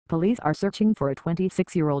Police are searching for a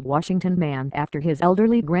 26-year-old Washington man after his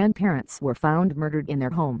elderly grandparents were found murdered in their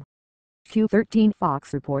home. Q13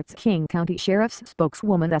 Fox reports King County Sheriff's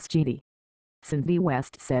spokeswoman S.G.D. Cindy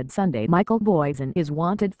West said Sunday Michael Boysen is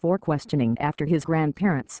wanted for questioning after his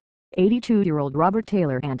grandparents, 82-year-old Robert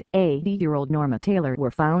Taylor and 80-year-old Norma Taylor,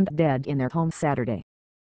 were found dead in their home Saturday.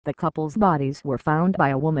 The couple's bodies were found by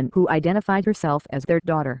a woman who identified herself as their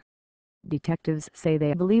daughter. Detectives say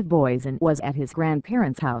they believe Boysen was at his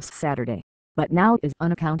grandparents' house Saturday, but now is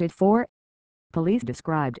unaccounted for. Police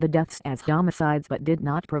described the deaths as homicides but did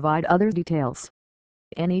not provide other details.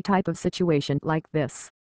 Any type of situation like this,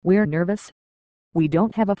 we're nervous. We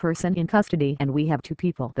don't have a person in custody and we have two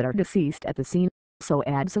people that are deceased at the scene, so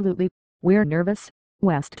absolutely, we're nervous,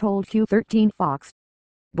 West told Q13 Fox.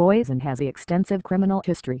 Boysen has an extensive criminal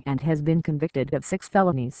history and has been convicted of 6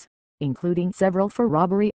 felonies, including several for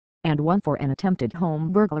robbery, and 1 for an attempted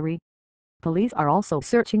home burglary. Police are also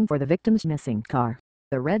searching for the victim's missing car,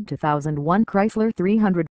 the red 2001 Chrysler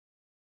 300.